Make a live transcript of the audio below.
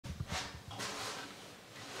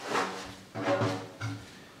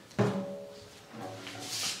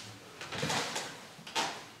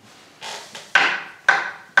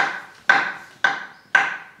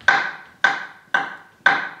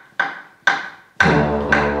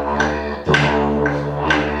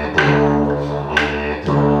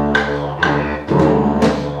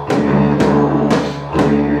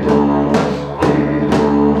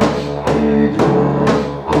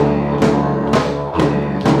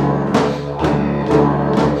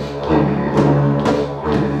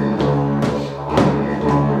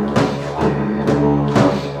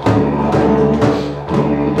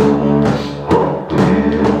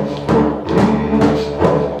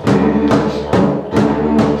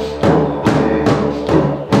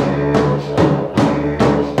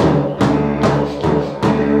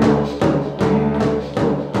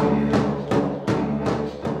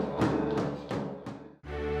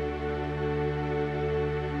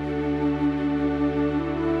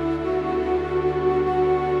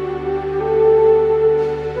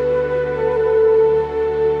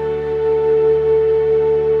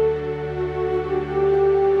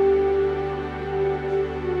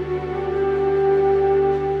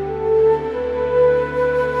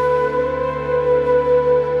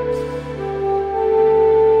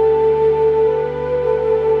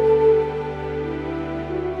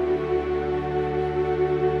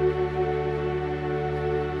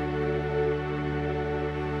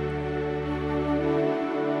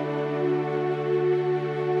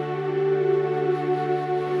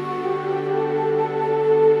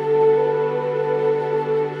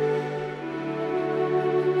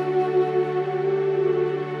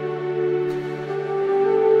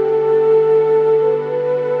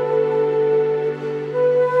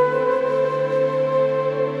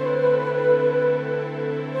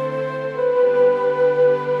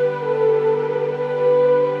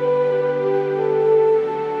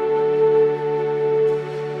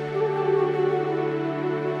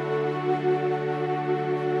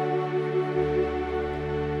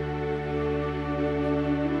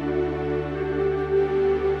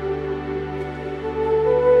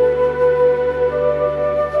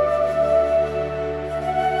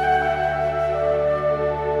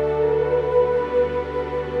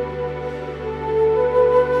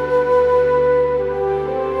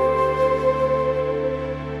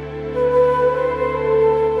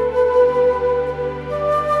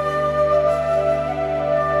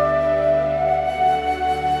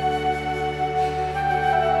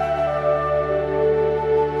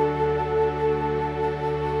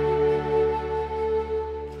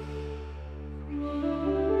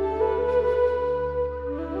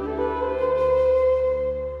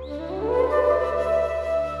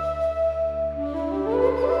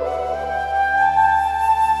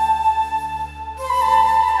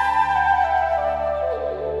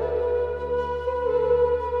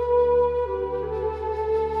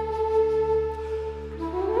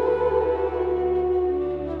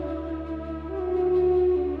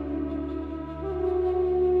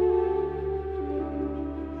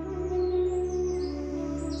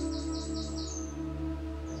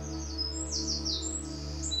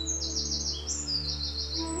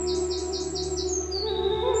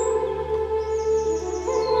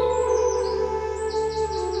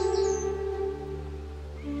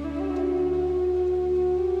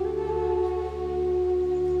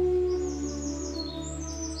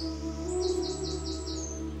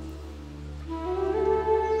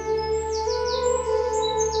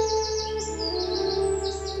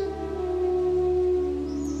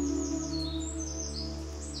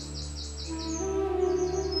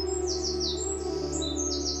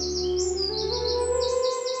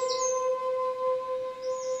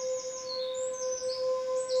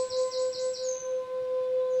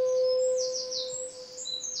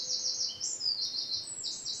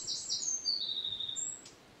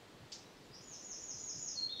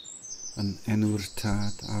yn enw'r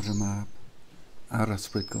tad a'r ymab a'r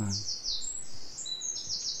ysbryd glân,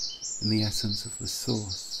 in the essence of the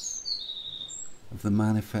source, of the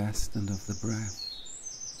manifest and of the breath.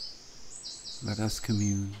 Let us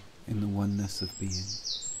commune in the oneness of being.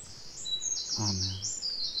 Amen.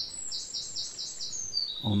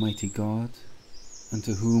 Almighty God,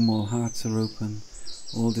 unto whom all hearts are open,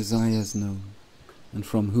 all desires known, and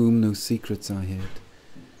from whom no secrets are hid,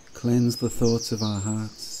 cleanse the thoughts of our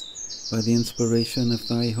hearts by the inspiration of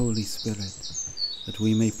thy Holy Spirit, that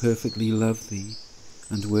we may perfectly love thee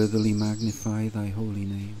and worthily magnify thy holy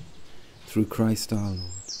name, through Christ our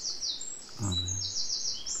Lord. Amen.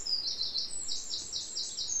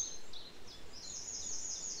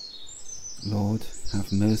 Lord,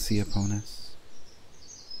 have mercy upon us.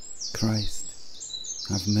 Christ,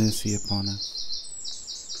 have mercy upon us.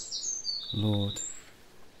 Lord,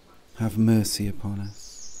 have mercy upon us.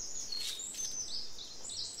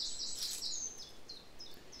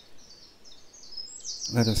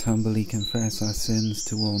 Let us humbly confess our sins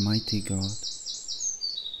to Almighty God.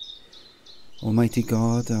 Almighty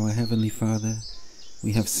God, our Heavenly Father,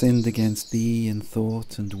 we have sinned against Thee in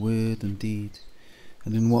thought and word and deed,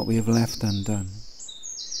 and in what we have left undone.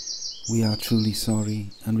 We are truly sorry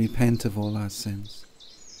and repent of all our sins.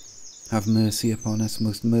 Have mercy upon us,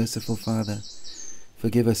 most merciful Father.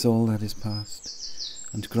 Forgive us all that is past,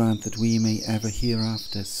 and grant that we may ever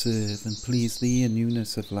hereafter serve and please Thee in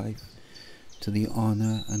newness of life, to the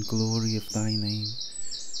honour and glory of Thy name,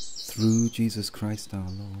 through Jesus Christ our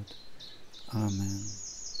Lord. Amen.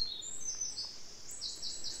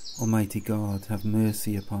 Almighty God, have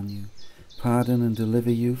mercy upon you, pardon and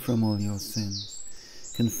deliver you from all your sins,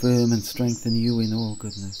 confirm and strengthen you in all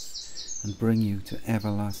goodness, and bring you to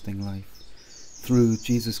everlasting life, through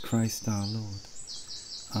Jesus Christ our Lord.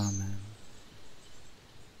 Amen.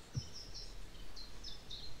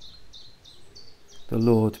 The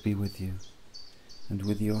Lord be with you, and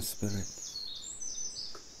with your spirit.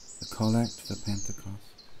 The Collect for Pentecost.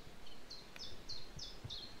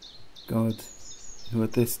 God, who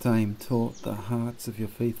at this time taught the hearts of your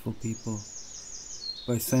faithful people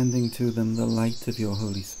by sending to them the light of your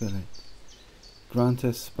Holy Spirit, grant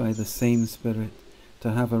us by the same Spirit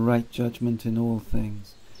to have a right judgment in all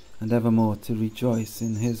things, and evermore to rejoice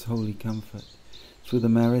in his holy comfort, through the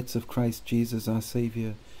merits of Christ Jesus our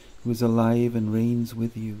Saviour, who is alive and reigns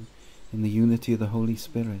with you in the unity of the Holy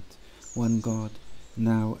Spirit, one God,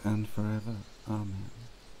 now and forever. Amen.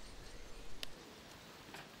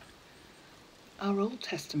 Our Old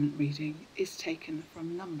Testament reading is taken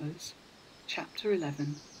from Numbers, chapter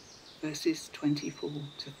 11, verses 24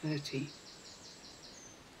 to 30.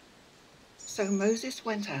 So Moses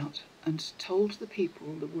went out and told the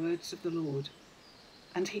people the words of the Lord,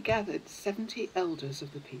 and he gathered 70 elders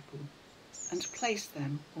of the people and placed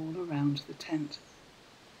them all around the tent.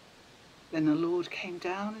 Then the Lord came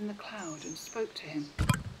down in the cloud and spoke to him,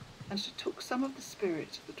 and took some of the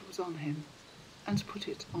Spirit that was on him and put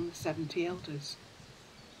it on the 70 elders.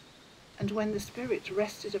 And when the Spirit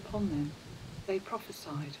rested upon them, they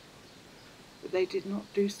prophesied, but they did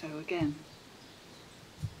not do so again.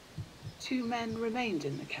 2 men remained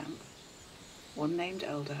in the camp, one named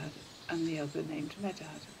Eldad and the other named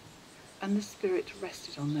Medad, and the Spirit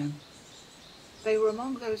rested on them. They were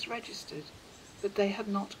among those registered, but they had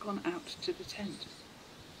not gone out to the tent,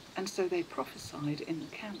 and so they prophesied in the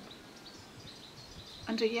camp.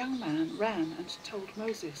 And a young man ran and told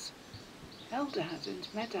Moses, Eldad and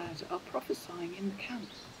Medad are prophesying in the camp.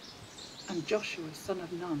 And Joshua, son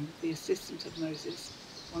of Nun, the assistant of Moses,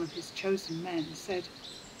 one of his chosen men, said,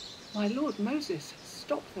 My lord Moses,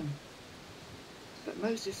 stop them. But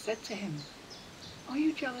Moses said to him, Are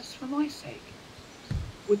you jealous for my sake?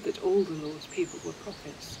 Would that all the Lord's people were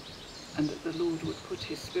prophets, and that the Lord would put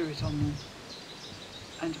his Spirit on them.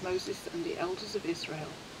 And Moses and the elders of Israel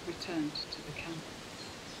returned to the camp.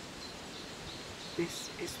 This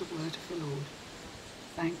is the word of the Lord.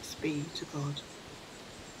 Thanks be to God.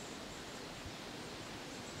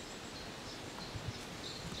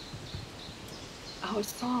 Our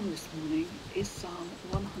psalm this morning is Psalm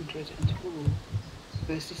 104,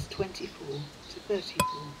 verses 24 to 34.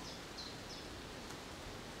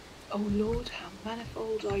 O Lord, how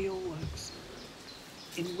manifold are your works!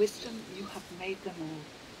 In wisdom you have made them all.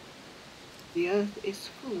 The earth is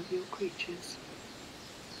full of your creatures.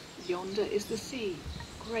 Yonder is the sea,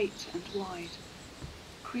 great and wide.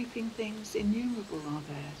 Creeping things innumerable are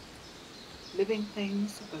there, living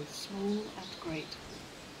things both small and great.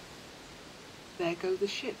 There go the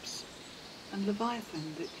ships, and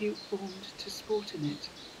Leviathan that you formed to sport in it.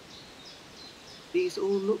 These all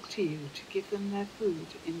look to you to give them their food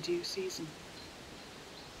in due season.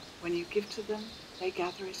 When you give to them, they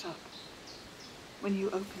gather it up. When you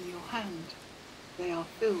open your hand, they are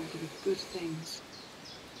filled with good things.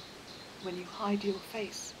 When you hide your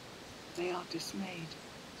face, they are dismayed.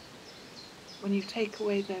 When you take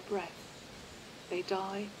away their breath, they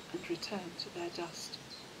die and return to their dust.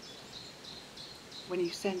 When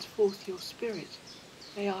you send forth your spirit,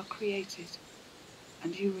 they are created,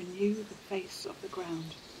 and you renew the face of the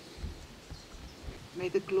ground. May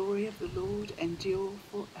the glory of the Lord endure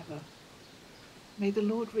forever. May the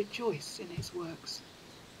Lord rejoice in his works,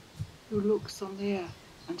 who looks on the earth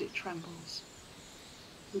and it trembles,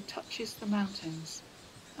 who touches the mountains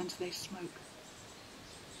and they smoke.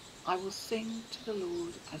 I will sing to the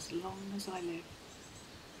Lord as long as I live.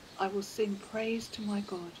 I will sing praise to my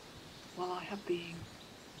God while I have being.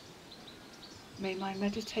 May my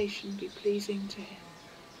meditation be pleasing to him,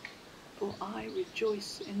 for I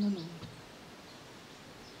rejoice in the Lord.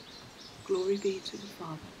 Glory be to the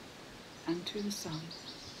Father, and to the Son,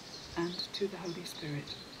 and to the Holy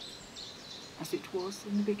Spirit, as it was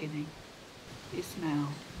in the beginning, is now,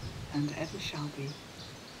 and ever shall be,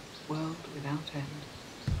 world without end.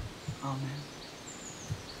 Amen.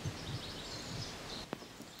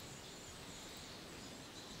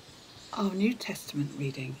 Our New Testament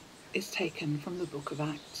reading is taken from the book of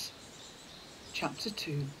Acts, chapter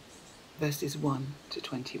 2, verses 1 to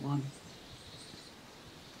 21.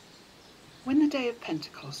 When the day of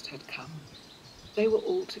Pentecost had come, they were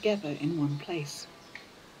all together in one place.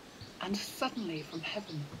 And suddenly from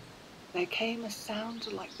heaven there came a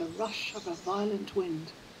sound like the rush of a violent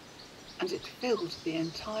wind, and it filled the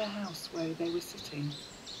entire house where they were sitting.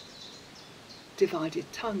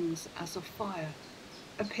 Divided tongues as of fire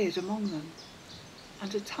appeared among them,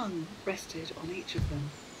 and a tongue rested on each of them.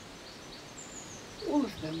 All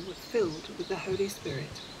of them were filled with the Holy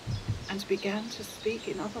Spirit and began to speak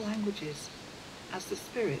in other languages as the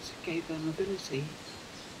Spirit gave them ability.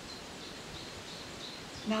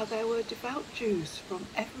 Now there were devout Jews from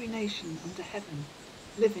every nation under heaven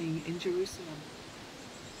living in Jerusalem.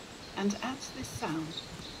 And at this sound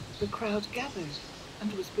the crowd gathered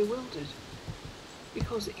and was bewildered,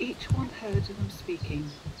 because each one heard them speaking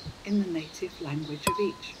in the native language of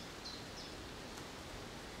each.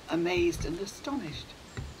 Amazed and astonished,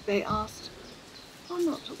 they asked, "Are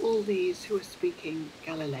not all these who are speaking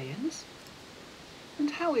Galileans?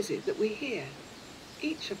 And how is it that we hear,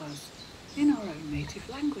 each of us, in our own native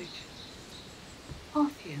language?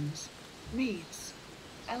 Parthians, Medes,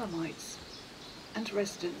 Elamites, and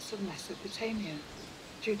residents of Mesopotamia,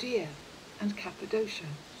 Judea and Cappadocia,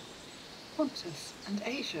 Pontus and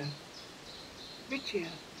Asia,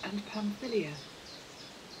 Phrygia and Pamphylia,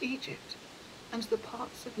 Egypt, and the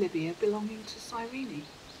parts of Libya belonging to Cyrene,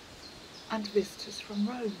 and visitors from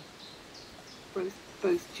Rome,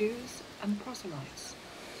 both Jews and proselytes,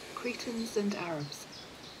 Cretans and Arabs.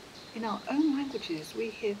 In our own languages we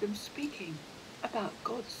hear them speaking about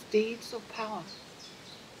God's deeds of power."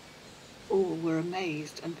 All were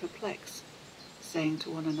amazed and perplexed, saying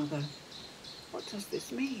to one another, "What does this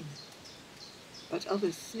mean?" But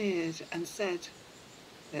others sneered and said,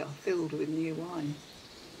 "They are filled with new wine."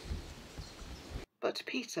 But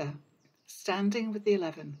Peter, standing with the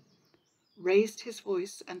 11, raised his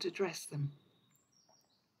voice and addressed them.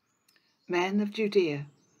 "Men of Judea,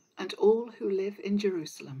 and all who live in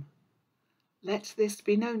Jerusalem, let this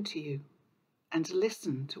be known to you, and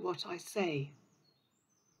listen to what I say.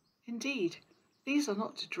 Indeed, these are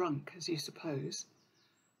not drunk, as you suppose,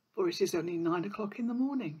 for it is only 9 o'clock in the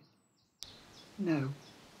morning. No,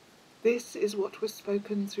 this is what was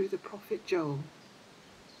spoken through the prophet Joel.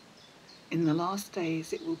 In the last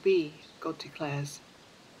days it will be, God declares,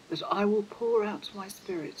 that I will pour out my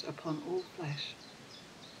Spirit upon all flesh,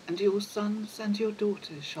 and your sons and your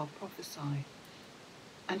daughters shall prophesy,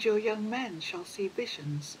 and your young men shall see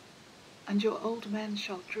visions, and your old men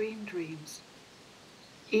shall dream dreams.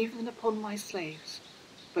 Even upon my slaves,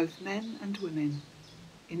 both men and women,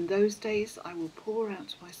 in those days I will pour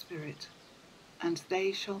out my Spirit, and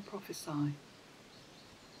they shall prophesy.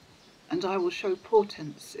 And I will show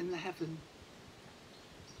portents in the heaven,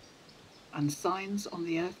 and signs on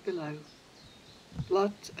the earth below,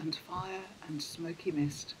 blood and fire and smoky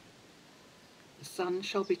mist. The sun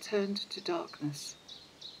shall be turned to darkness,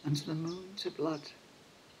 and the moon to blood,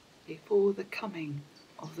 before the coming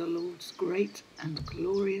of the Lord's great and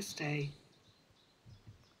glorious day.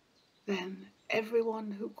 Then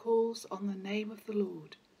everyone who calls on the name of the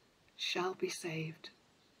Lord shall be saved."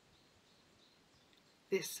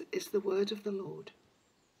 This is the word of the Lord.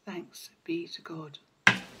 Thanks be to God.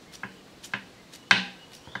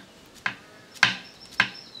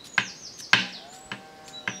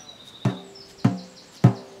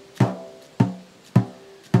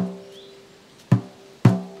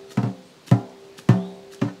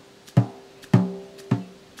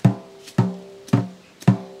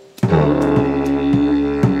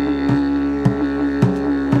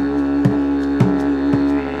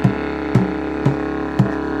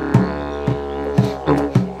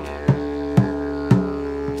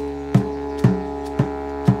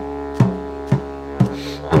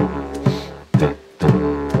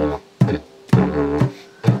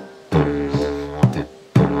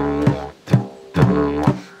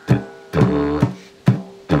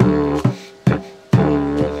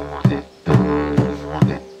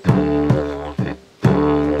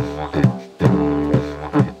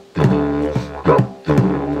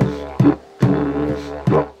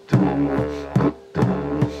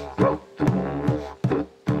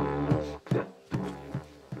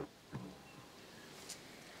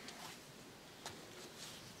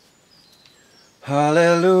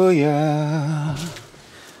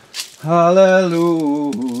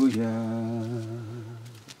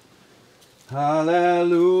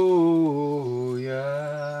 Hallelujah.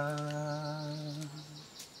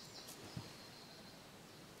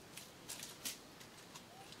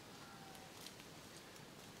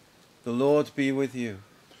 The Lord be with you.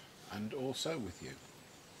 And also with you.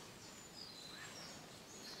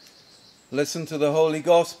 Listen to the Holy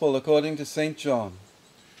Gospel according to St. John.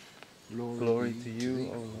 Glory be to you, thee,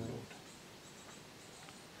 O O Lord.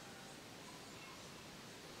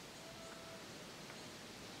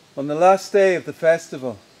 On the last day of the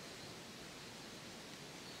festival,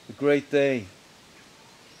 the great day,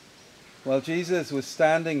 while Jesus was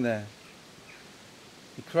standing there,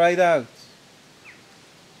 he cried out,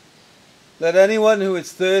 "Let anyone who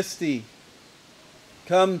is thirsty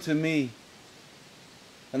come to me,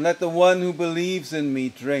 and let the one who believes in me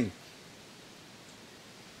drink.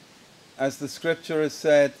 As the scripture has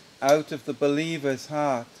said, out of the believer's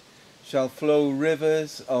heart shall flow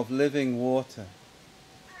rivers of living water."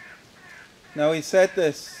 Now he said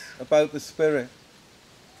this about the Spirit,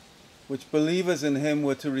 which believers in him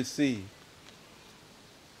were to receive.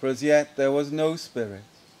 For as yet there was no Spirit,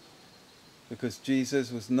 because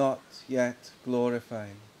Jesus was not yet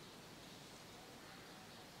glorified.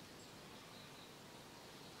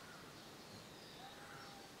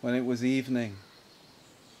 When it was evening,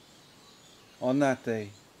 on that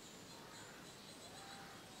day,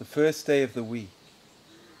 the first day of the week,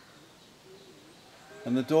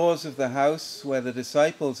 and the doors of the house where the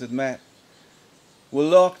disciples had met were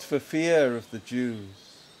locked for fear of the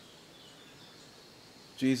Jews,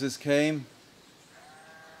 Jesus came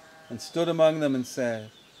and stood among them and said,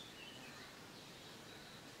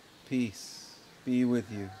 "Peace be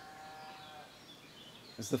with you.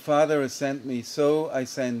 As the Father has sent me, so I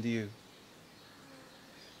send you."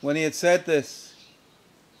 When he had said this,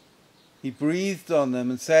 he breathed on them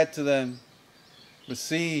and said to them,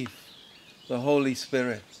 "Receive the Holy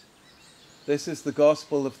Spirit." This is the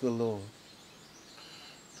gospel of the Lord.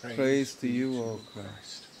 Praise to you, O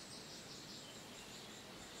Christ.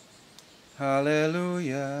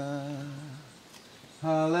 Hallelujah.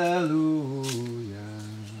 Hallelujah.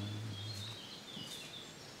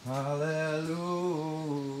 Hallelujah.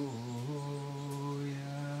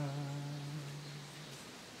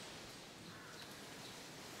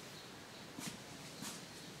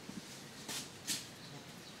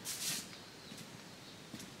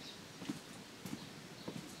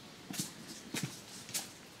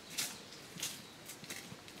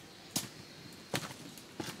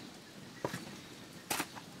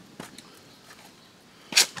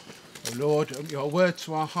 O Lord, open your word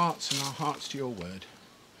to our hearts and our hearts to your word.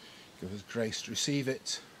 Give us grace to receive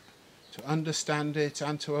it, to understand it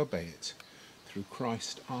and to obey it, through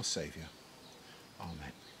Christ our Saviour.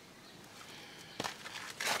 Amen.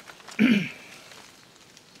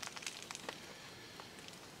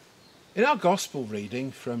 In our Gospel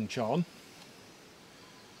reading from John,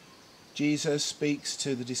 Jesus speaks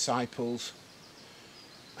to the disciples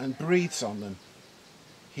and breathes on them.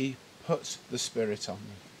 He puts the Spirit on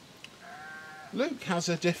them. Luke has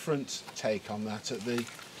a different take on that. At the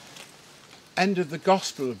end of the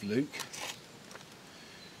Gospel of Luke,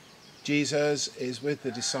 Jesus is with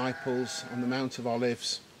the disciples on the Mount of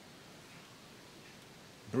Olives,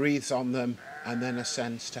 breathes on them, and then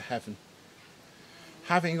ascends to heaven,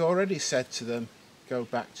 having already said to them, "Go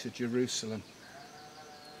back to Jerusalem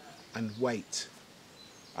and wait.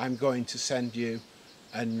 I'm going to send you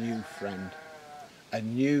a new friend, a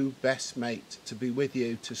new best mate to be with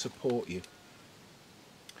you, to support you."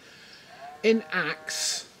 In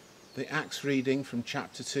Acts, the Acts reading from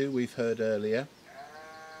chapter 2 we've heard earlier,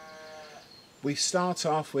 we start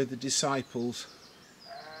off with the disciples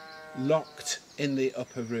locked in the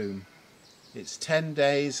upper room. It's 10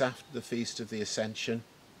 days after the Feast of the Ascension,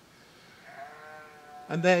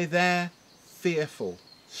 and they're there fearful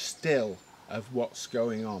still of what's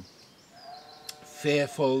going on,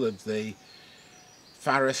 fearful of the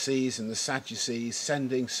Pharisees and the Sadducees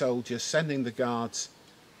sending soldiers, sending the guards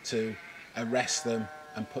to arrest them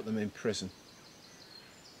and put them in prison.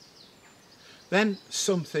 Then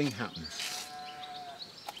something happens.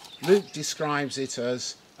 Luke describes it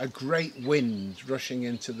as a great wind rushing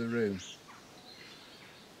into the room,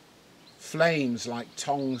 flames like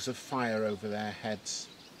tongues of fire over their heads.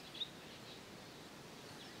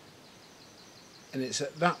 And it's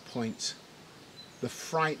at that point the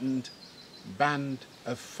frightened band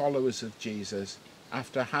of followers of Jesus,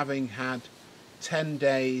 after having had 10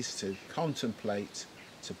 days to contemplate,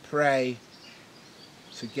 to pray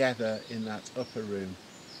together in that upper room,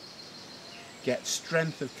 get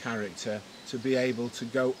strength of character to be able to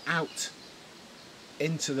go out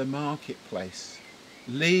into the marketplace,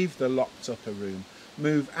 leave the locked upper room,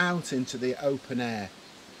 move out into the open air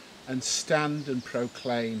and stand and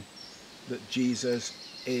proclaim that Jesus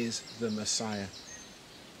is the Messiah.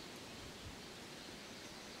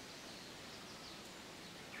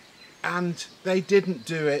 And they didn't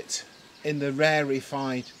do it in the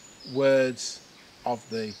rarefied words of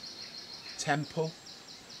the temple.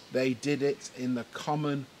 They did it in the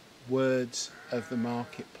common words of the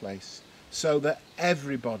marketplace, so that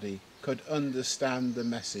everybody could understand the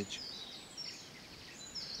message.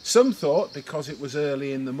 Some thought, because it was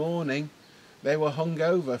early in the morning, they were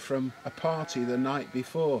hungover from a party the night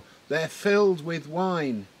before. They're filled with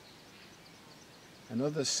wine. And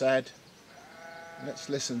others said, let's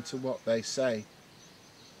listen to what they say.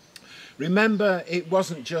 Remember, it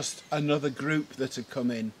wasn't just another group that had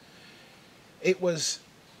come in. It was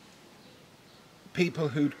people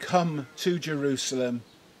who'd come to Jerusalem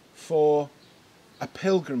for a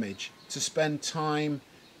pilgrimage to spend time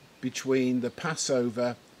between the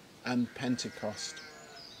Passover and Pentecost.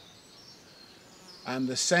 And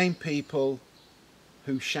the same people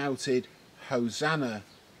who shouted Hosanna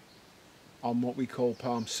on what we call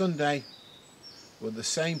Palm Sunday were the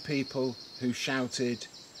same people who shouted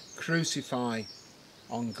Crucify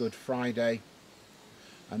on Good Friday,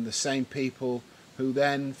 and the same people who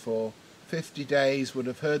then for 50 days would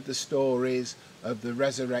have heard the stories of the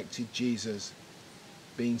resurrected Jesus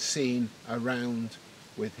being seen around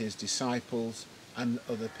with his disciples and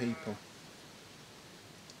other people.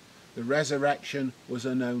 The resurrection was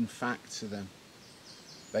a known fact to them.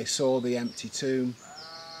 They saw the empty tomb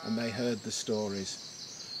and they heard the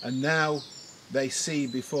stories. And now they see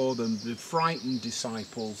before them the frightened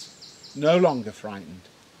disciples, no longer frightened,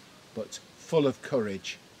 but full of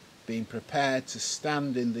courage, being prepared to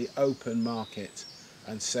stand in the open market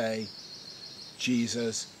and say,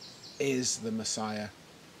 Jesus is the Messiah.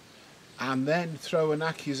 And then throw an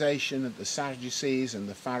accusation at the Sadducees and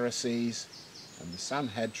the Pharisees and the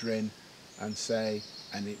Sanhedrin and say,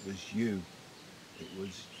 and it was you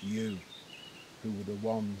who were the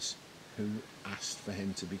ones who asked for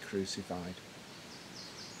him to be crucified.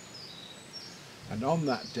 And on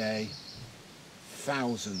that day,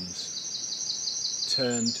 thousands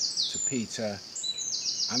turned to Peter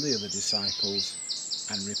and the other disciples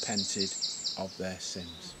and repented of their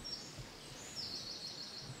sins.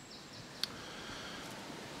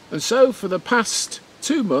 And so for the past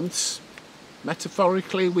 2 months,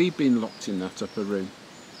 metaphorically, we've been locked in that upper room.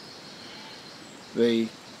 The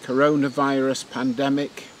coronavirus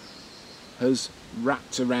pandemic has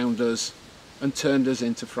wrapped around us and turned us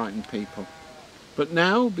into frightened people. But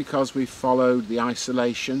now, because we've followed the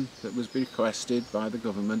isolation that was requested by the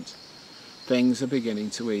government, things are beginning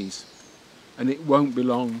to ease. And it won't be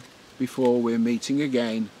long before we're meeting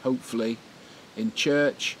again, hopefully, in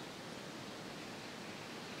church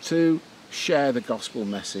to share the gospel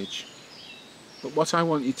message. But what I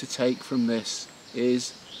want you to take from this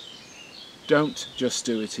is, don't just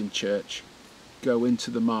do it in church. Go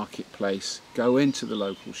into the marketplace, go into the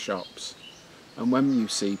local shops, and when you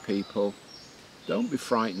see people, don't be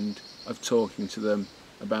frightened of talking to them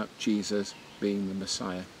about Jesus being the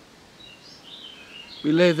Messiah.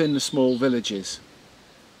 We live in the small villages.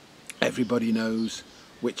 Everybody knows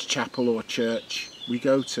which chapel or church we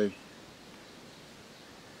go to.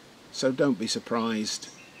 So don't be surprised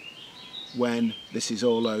when this is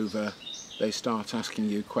all over, they start asking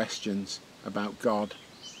you questions about God.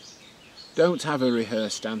 Don't have a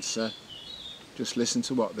rehearsed answer. Just listen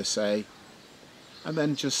to what they say and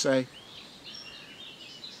then just say,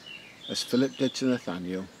 as Philip did to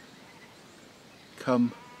Nathanael,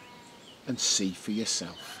 come and see for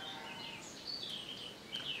yourself.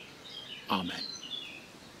 Amen.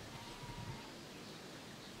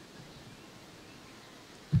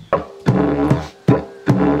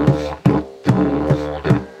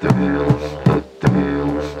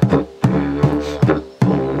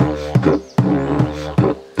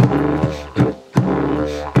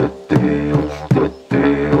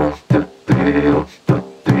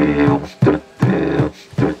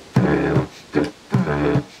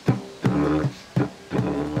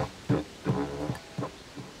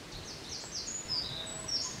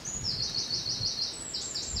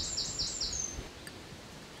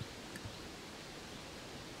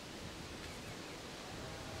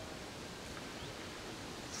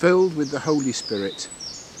 Filled with the Holy Spirit,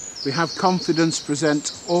 we have confidence to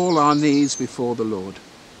present all our needs before the Lord.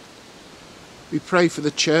 We pray for the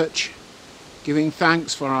church, giving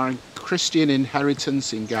thanks for our Christian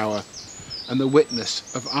inheritance in Gower and the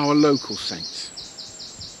witness of our local saints.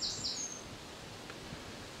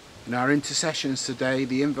 In our intercessions today,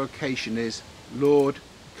 the invocation is, Lord,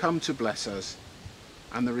 come to bless us.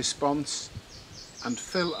 And the response, and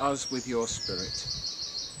fill us with your Spirit.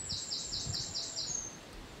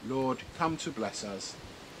 Lord, come to bless us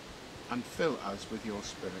and fill us with your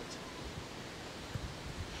Spirit.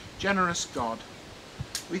 Generous God,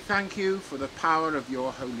 we thank you for the power of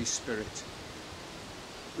your Holy Spirit.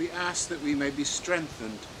 We ask that we may be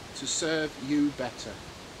strengthened to serve you better.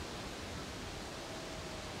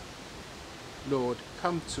 Lord,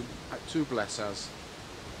 come to bless us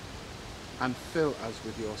and fill us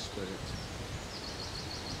with your Spirit.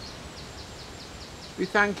 We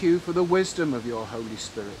thank you for the wisdom of your Holy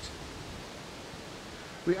Spirit.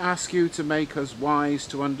 We ask you to make us wise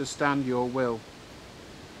to understand your will.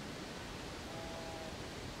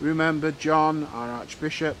 Remember John, our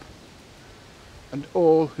Archbishop, and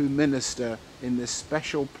all who minister in this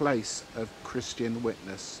special place of Christian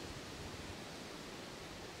witness.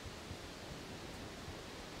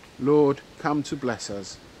 Lord, come to bless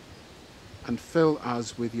us and fill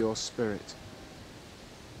us with your Spirit.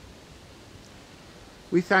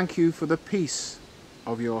 We thank you for the peace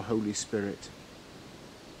of your Holy Spirit.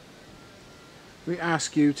 We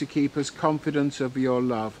ask you to keep us confident of your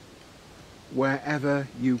love wherever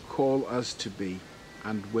you call us to be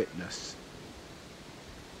and witness.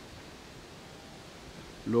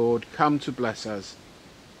 Lord, come to bless us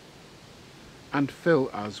and fill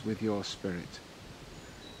us with your Spirit.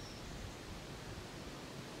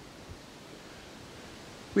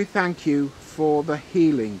 We thank you for the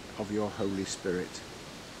healing of your Holy Spirit.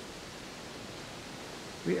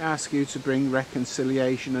 We ask you to bring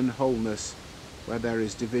reconciliation and wholeness where there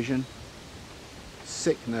is division,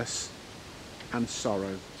 sickness, and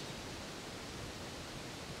sorrow.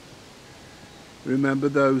 Remember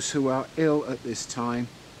those who are ill at this time,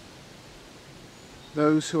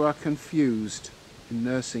 those who are confused in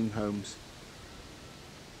nursing homes.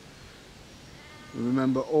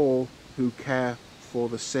 Remember all who care for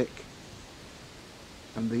the sick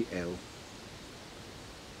and the ill.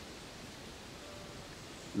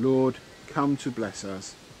 Lord, come to bless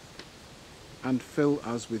us and fill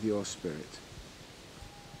us with your Spirit.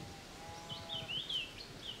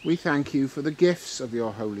 We thank you for the gifts of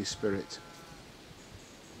your Holy Spirit.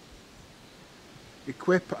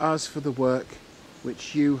 Equip us for the work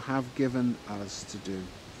which you have given us to do.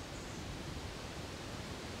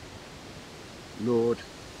 Lord,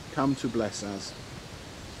 come to bless us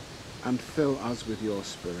and fill us with your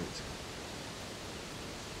Spirit.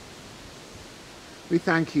 We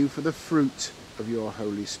thank you for the fruit of your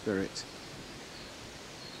Holy Spirit.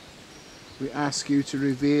 We ask you to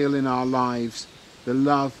reveal in our lives the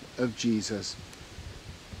love of Jesus,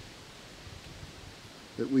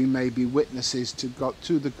 that we may be witnesses to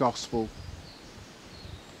the gospel,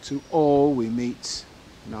 to all we meet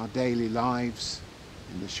in our daily lives,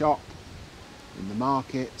 in the shop, in the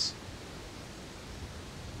market,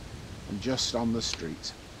 and just on the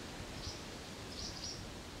street.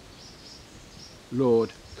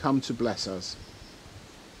 Lord, come to bless us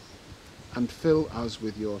and fill us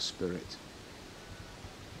with your Spirit.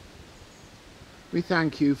 We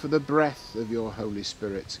thank you for the breath of your Holy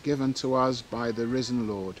Spirit given to us by the risen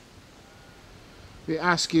Lord. We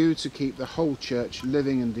ask you to keep the whole church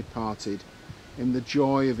living and departed in the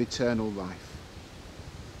joy of eternal life.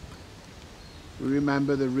 We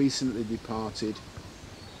remember the recently departed,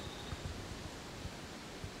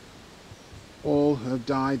 all who have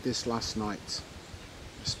died this last night,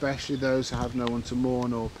 especially those who have no one to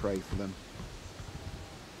mourn or pray for them.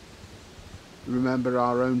 Remember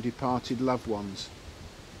our own departed loved ones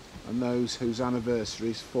and those whose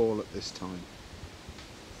anniversaries fall at this time.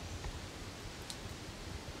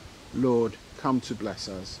 Lord, come to bless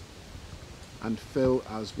us and fill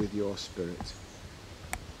us with your Spirit.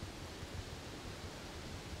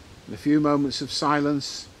 In a few moments of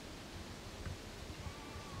silence,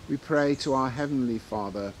 we pray to our Heavenly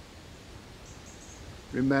Father,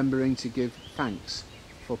 remembering to give thanks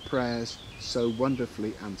for prayers so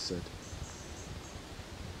wonderfully answered.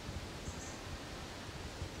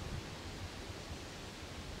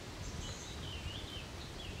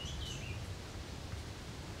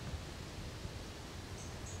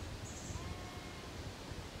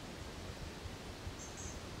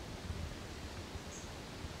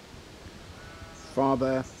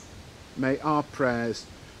 Father, may our prayers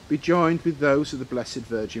be joined with those of the Blessed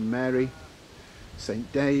Virgin Mary,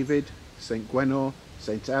 Saint David, Saint Gwenor,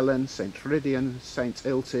 Saint Ellen, Saint Ridian, Saint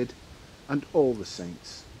Illtyd, and all the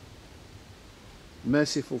saints.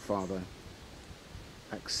 Merciful Father,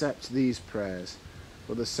 accept these prayers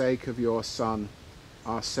for the sake of your Son,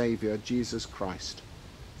 our Saviour, Jesus Christ.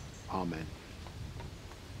 Amen.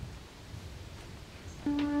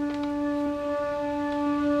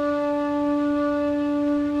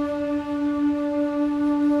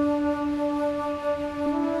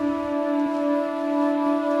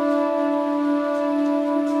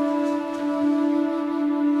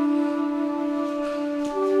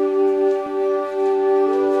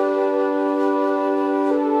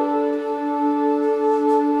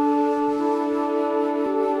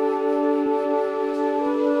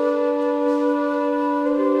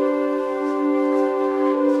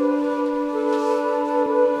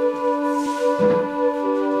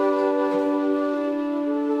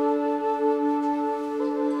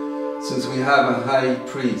 since we have a high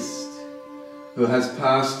priest who has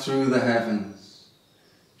passed through the heavens,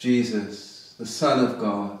 Jesus, the Son of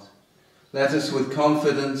God, let us with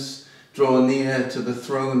confidence draw near to the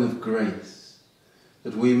throne of grace,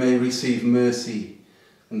 that we may receive mercy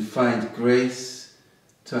and find grace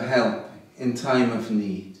to help in time of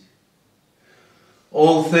need.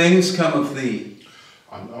 All things come of thee,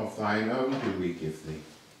 and of thine own do we give thee.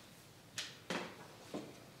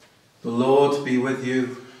 The Lord be with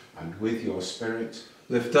you. And with your spirit.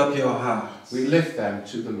 Lift up your hearts. We lift them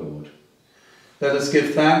to the Lord. Let us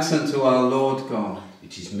give thanks unto our Lord God.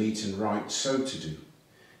 It is meet and right so to do.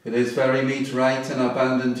 It is very meet, right, and our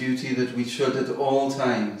bounden duty that we should at all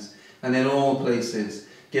times and in all places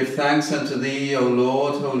give thanks unto thee, O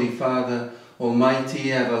Lord, Holy Father,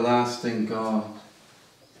 Almighty, everlasting God.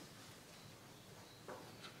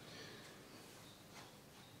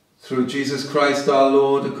 Through Jesus Christ our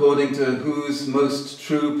Lord, according to whose most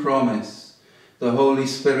true promise, the Holy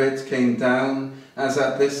Spirit came down as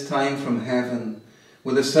at this time from heaven,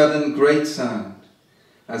 with a sudden great sound,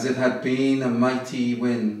 as it had been a mighty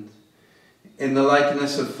wind, in the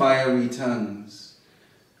likeness of fiery tongues,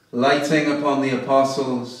 lighting upon the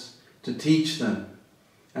apostles to teach them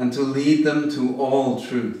and to lead them to all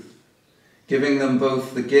truth, giving them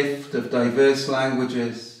both the gift of diverse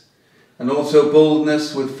languages and also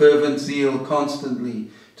boldness with fervent zeal constantly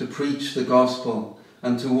to preach the gospel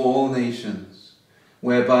unto all nations,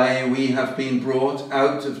 whereby we have been brought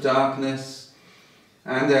out of darkness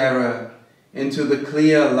and error into the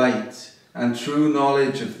clear light and true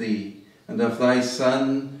knowledge of thee and of thy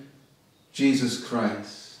Son, Jesus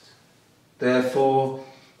Christ. Therefore,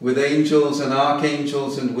 with angels and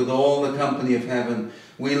archangels and with all the company of heaven,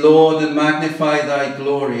 we laud and magnify thy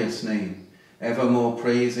glorious name, evermore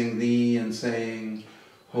praising thee and saying,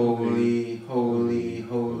 Holy, holy,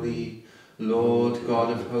 holy, Lord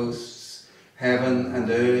God of hosts, heaven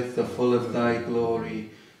and earth are full of thy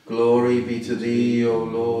glory. Glory be to thee, O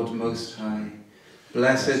Lord Most High.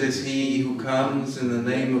 Blessed is he who comes in the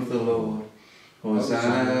name of the Lord.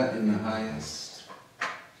 Hosanna in the highest.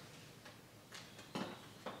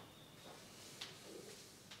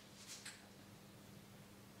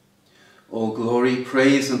 All glory,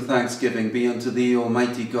 praise and thanksgiving be unto thee,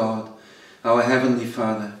 Almighty God, our heavenly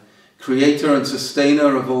Father, creator and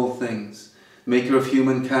sustainer of all things, maker of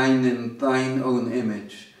humankind in thine own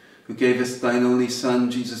image, who gavest thine only Son,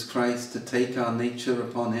 Jesus Christ, to take our nature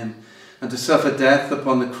upon him and to suffer death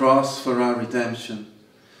upon the cross for our redemption.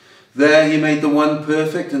 There he made the one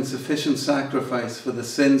perfect and sufficient sacrifice for the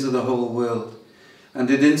sins of the whole world, and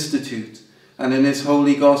did institute, and in his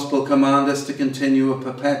holy gospel command us to continue a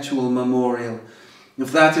perpetual memorial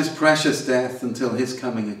of that his precious death until his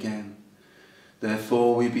coming again.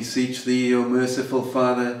 Therefore we beseech thee, O merciful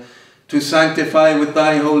Father, to sanctify with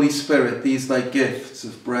thy Holy Spirit these thy gifts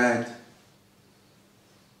of bread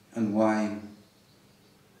and wine,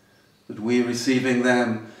 that we, receiving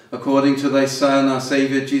them according to thy Son, our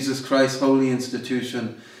Saviour Jesus Christ's holy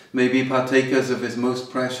institution, may be partakers of his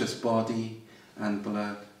most precious body and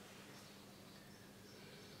blood,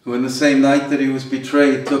 who in the same night that he was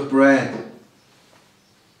betrayed took bread,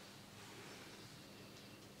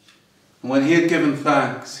 and when he had given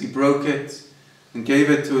thanks, he broke it and gave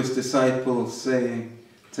it to his disciples, saying,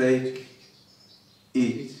 Take,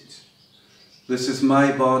 eat. This is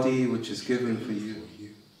my body which is given for you.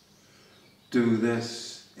 Do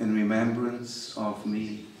this in remembrance of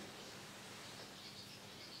me.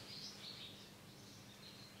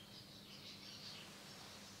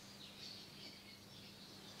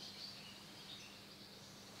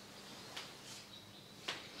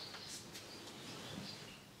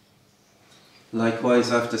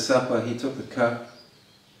 Likewise, after supper, he took the cup,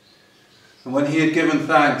 and when he had given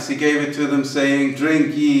thanks, he gave it to them, saying,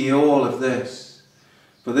 Drink ye all of this,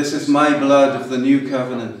 for this is my blood of the new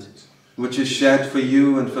covenant, which is shed for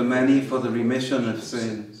you and for many for the remission of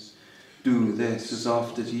sins. Do this as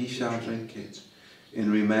oft as ye shall drink it, in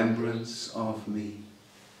remembrance of me.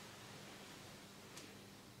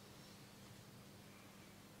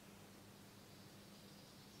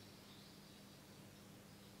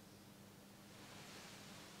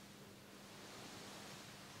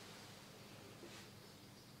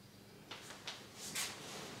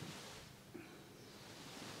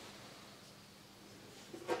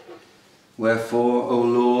 Wherefore, O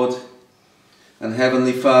Lord and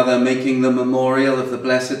Heavenly Father, making the memorial of the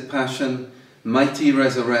blessed Passion, mighty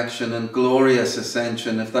resurrection and glorious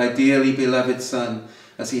ascension of thy dearly beloved Son,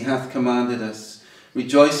 as he hath commanded us,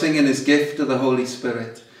 rejoicing in his gift of the Holy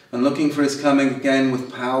Spirit, and looking for his coming again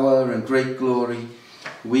with power and great glory,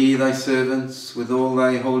 we, thy servants, with all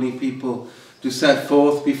thy holy people, to set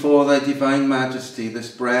forth before thy divine majesty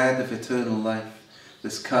this bread of eternal life,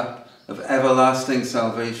 this cup of everlasting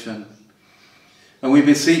salvation. And we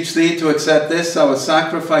beseech thee to accept this, our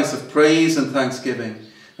sacrifice of praise and thanksgiving,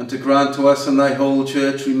 and to grant to us and thy whole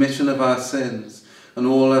church remission of our sins and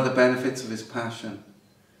all other benefits of his passion.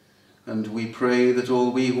 And we pray that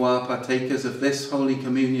all we who are partakers of this Holy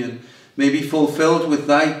Communion may be fulfilled with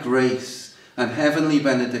thy grace and heavenly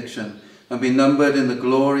benediction, and be numbered in the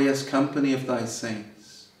glorious company of thy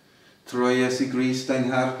saints. Troies I Grist ein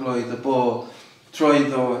harglwydd y bo,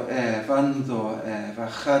 troeddo anddo a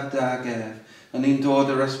chadag yn un dod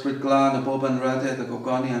yr ysbryd glân y bob yn rydedd ag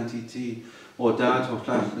ogoniant I ti, o dad o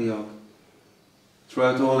llallliog.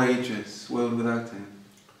 Throughout all ages, world without end.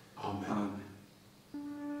 Amen. Amen.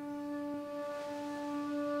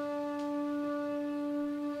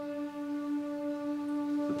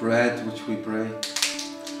 The bread which we break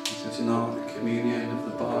is not the communion of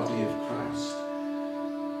the body of Christ.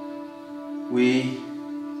 We,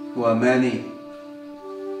 who are many,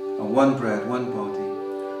 are one bread, one body.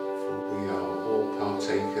 For we are all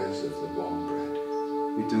partakers of the one bread.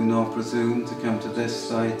 We do not presume to come to this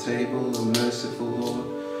thy table, O merciful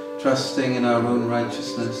Lord, trusting in our own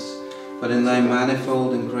righteousness, but in thy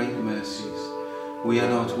manifold and great mercies. We are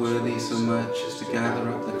not worthy so much as to gather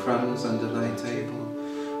up the crumbs under thy table,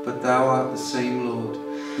 but thou art the same Lord,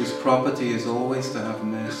 whose property is always to have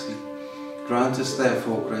mercy. Grant us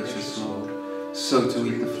therefore, gracious Lord, so to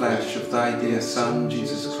eat the flesh of thy dear Son,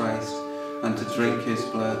 Jesus Christ, and to drink his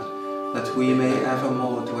blood, that we may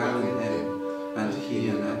evermore dwell in him, and he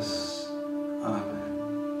in us. Amen.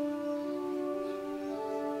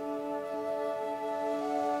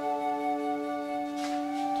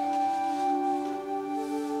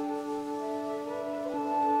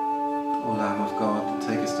 O Lamb of God, that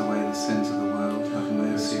takest away the sins of the world, have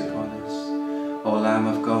mercy upon us. O Lamb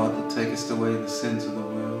of God, that takest away the sins of the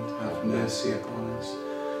world, have mercy upon us.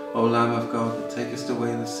 O Lamb of God, that takest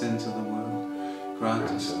away the sins of the world, grant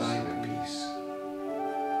us thy peace.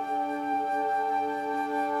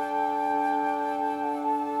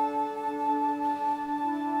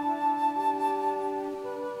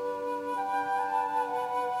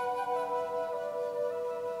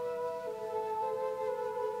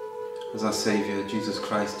 As our Saviour, Jesus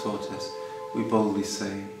Christ, taught us, we boldly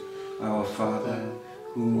say, Our Father,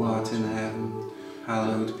 who art in heaven,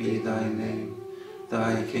 hallowed be thy name.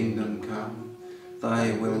 Thy kingdom come,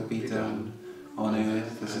 thy will be done, on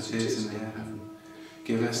earth as it is in heaven.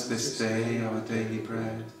 Give us this day our daily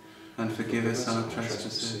bread, and forgive us our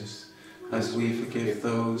trespasses, as we forgive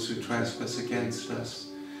those who trespass against us.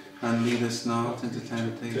 And lead us not into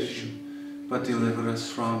temptation, but deliver us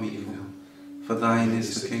from evil. For thine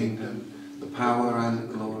is the kingdom, the power and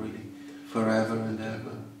the glory, forever and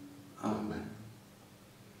ever. Amen.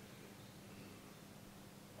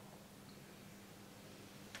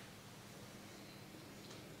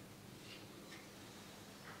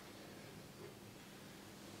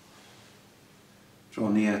 Draw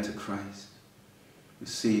near to Christ.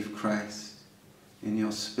 Receive Christ in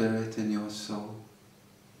your spirit, in your soul.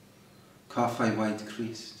 Coffai white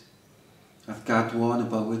Christ, ath gadwan y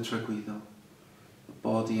bywyd tragwyddol. The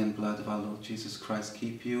body and blood of our Lord Jesus Christ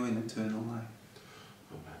keep you in eternal life.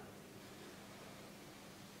 Amen.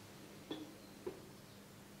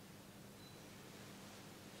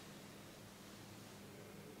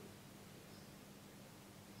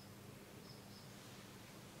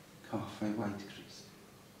 Coffai white Christ.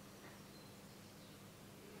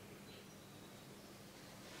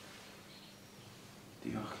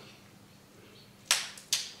 Diolch.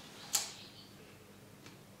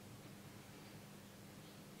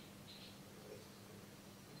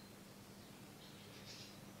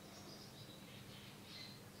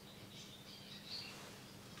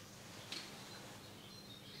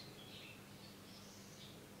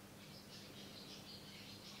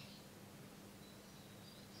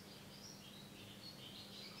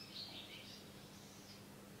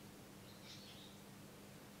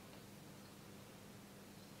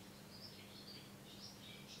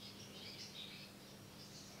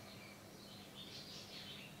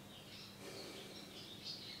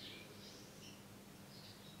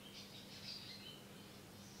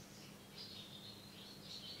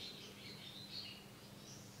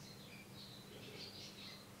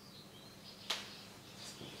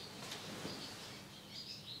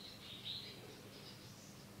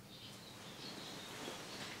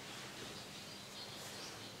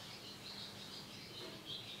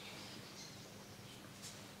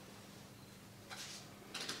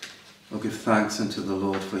 Oh, give thanks unto the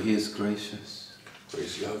Lord, for he is gracious. For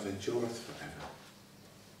his love endureth forever.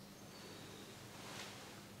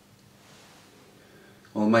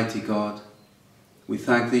 Almighty God, we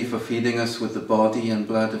thank thee for feeding us with the body and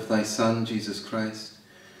blood of thy Son, Jesus Christ,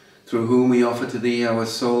 through whom we offer to thee our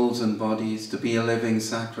souls and bodies to be a living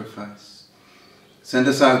sacrifice. Send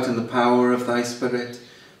us out in the power of thy Spirit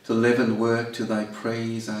to live and work to thy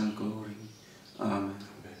praise and glory. Amen.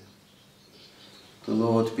 The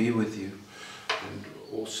Lord be with you. And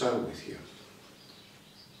also with you.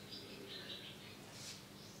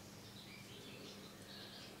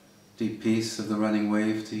 Deep peace of the running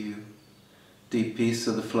wave to you. Deep peace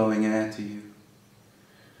of the flowing air to you.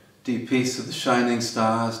 Deep peace of the shining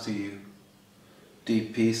stars to you.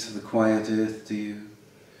 Deep peace of the quiet earth to you.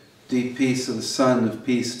 Deep peace of the Son of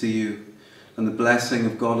peace to you. And the blessing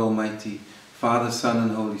of God Almighty, Father, Son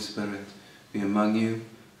and Holy Spirit, be among you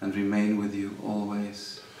and remain with you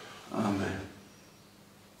always. Amen.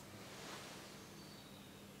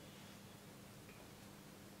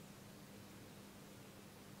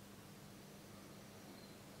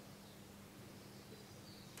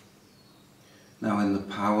 Now in the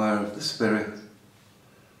power of the Spirit,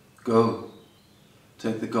 go,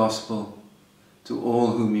 take the gospel to all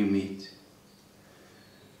whom you meet.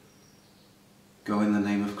 Go in the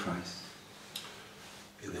name of Christ.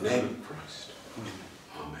 In the name of Christ. Amen.